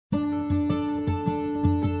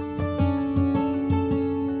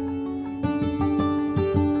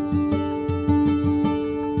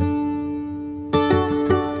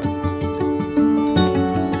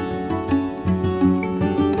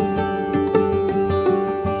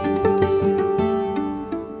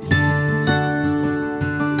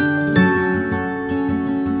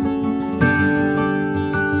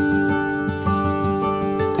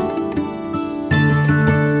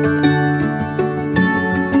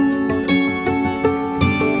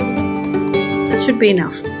That should be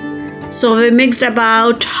enough. So we mixed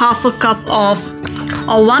about half a cup of,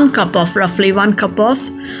 or 1 cup of, roughly 1 cup of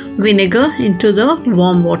vinegar into the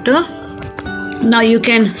warm water. Now you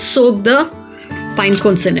can soak the pine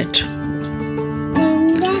cones in it.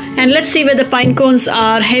 And let's see whether pine cones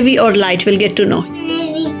are heavy or light. We'll get to know.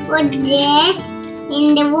 We put there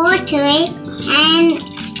in the water and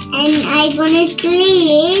I'm gonna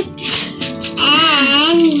sleep.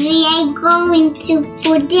 And we are going to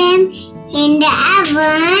put them in the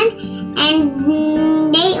oven. And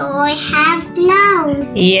they all have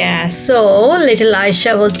clothes. Yeah, so Little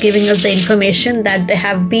Ayesha was giving us the information that they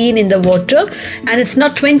have been in the water, and it's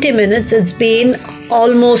not 20 minutes, it's been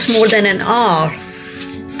almost more than an hour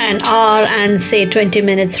and say 20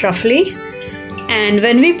 minutes roughly. And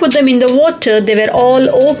when we put them in the water, they were all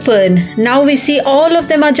open. Now we see all of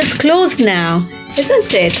them are just closed now,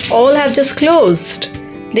 isn't it? All have just closed.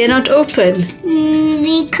 They're not open.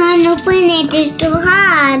 We can't open it, it's too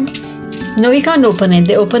hard. No, we can't open it.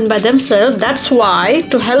 They open by themselves. That's why,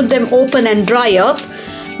 to help them open and dry up,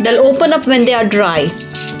 they'll open up when they are dry.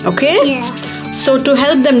 Okay? Yeah. So to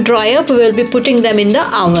help them dry up, we will be putting them in the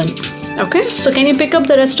oven. Okay? So can you pick up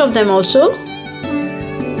the rest of them also?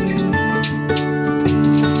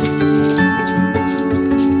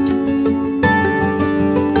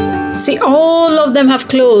 See, all of them have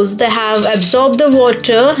closed. They have absorbed the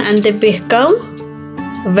water and they become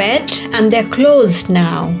wet and they're closed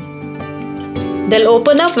now. They'll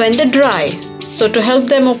open up when they dry. So to help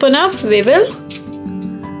them open up, we will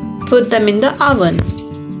put them in the oven.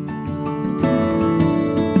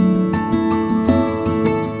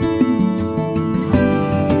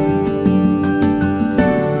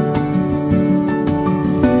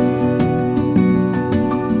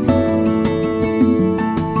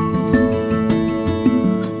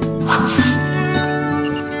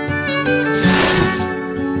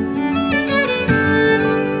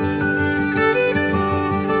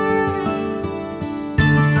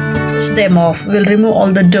 Them off. We'll remove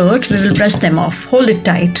all the dirt. We will brush them off. Hold it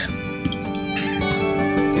tight.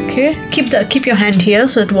 Okay. Keep your hand here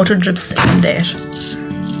so that water drips in there.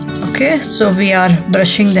 Okay. So we are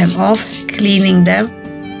brushing them off, cleaning them.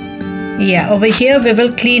 Yeah. Over here we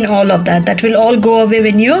will clean all of that. That will all go away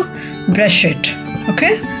when you brush it.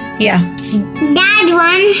 Okay. Yeah. That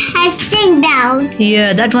one has sunk down.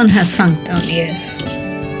 Yeah. That one has sunk down. Yes.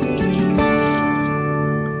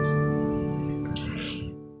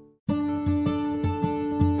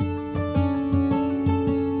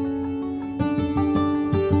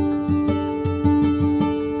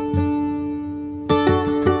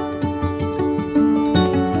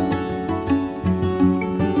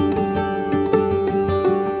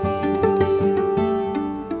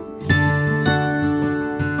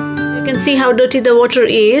 You can see how dirty the water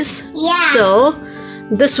is. Yeah. So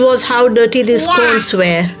this was how dirty these cones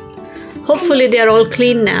were. Hopefully they are all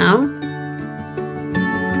clean now.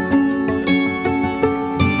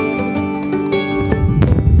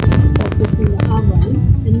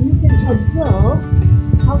 And you can observe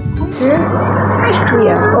how quick.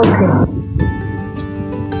 Yeah, okay.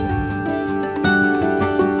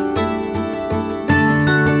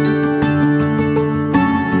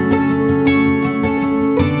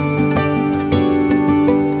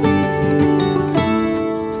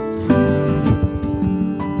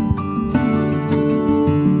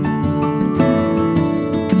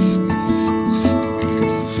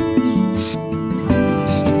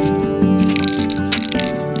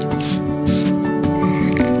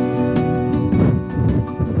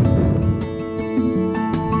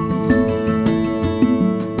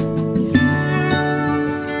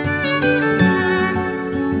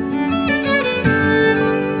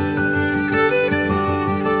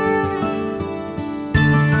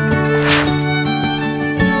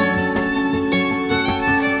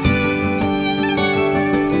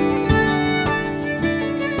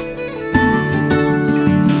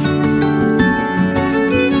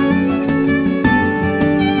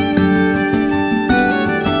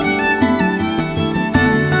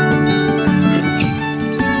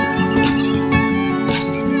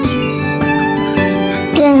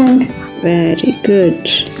 Very good.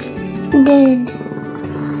 Good.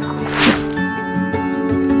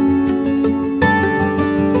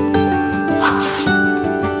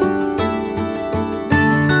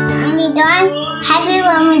 I'm done. Happy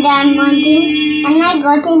Ramadan morning, and I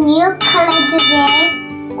got a new color today.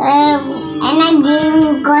 And I'm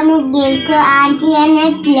gonna give to Auntie and I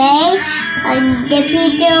play the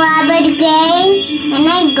Peter Rabbit game, and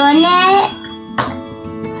I'm gonna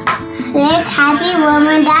like Happy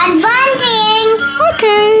Ramadan bunting.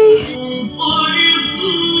 Okay.